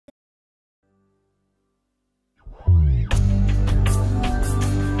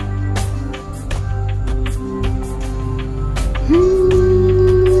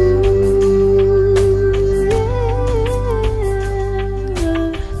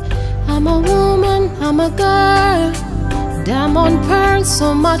I'm a girl, diamond pearls,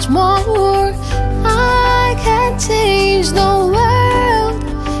 so much more. I can change the world,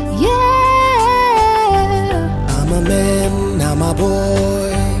 yeah. I'm a man, I'm a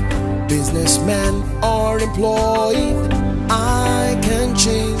boy, businessman or employed. I can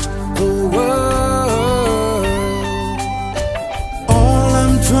change the world. All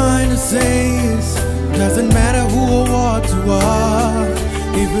I'm trying to say is, doesn't matter who or what you are,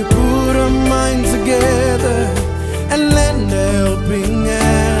 if we put our minds together and lend a helping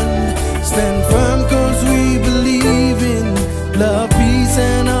hand, stand firm cause we believe in love, peace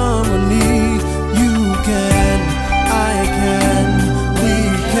and harmony. You can, I can,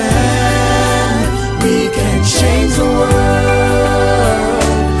 we can change the world,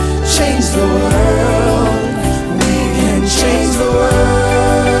 change the world. We can change the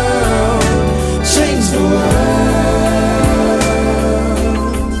world, change the world.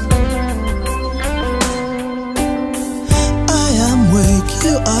 I am weak,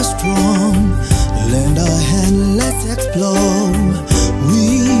 you are strong. Lend a hand, let's explore. We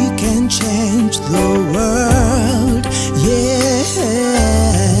can change the world, yeah.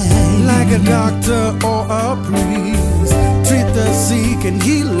 Like a doctor or a priest, treat the sick and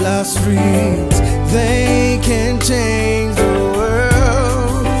heal our streets. They can change the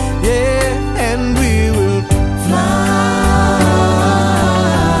world, yeah, and we will fly,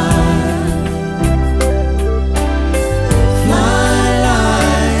 fly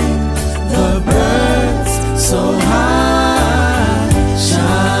like the birds so high,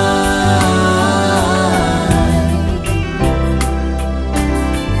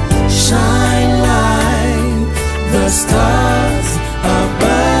 shine like the stars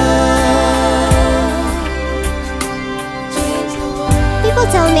above. People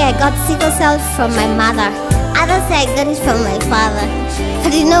tell me I got sickle cell from my mother. Others say I got it from my father.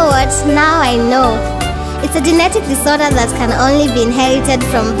 But you know what? Now I know. It's a genetic disorder that can only be inherited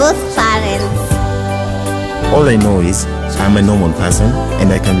from both parents. All I know is I'm a normal person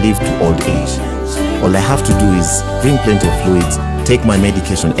and I can live to old age. All I have to do is drink plenty of fluids, take my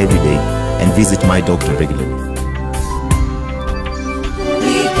medication every day, and visit my doctor regularly.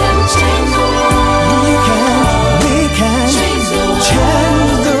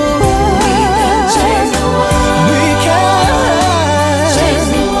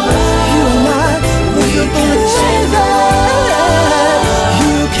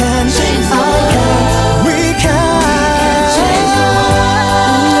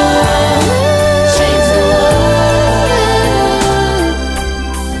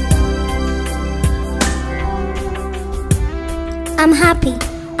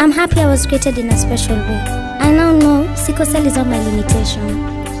 I'm happy I was created in a special way. I now know sickle cell is not my limitation.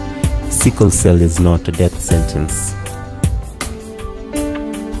 Sickle cell is not a death sentence.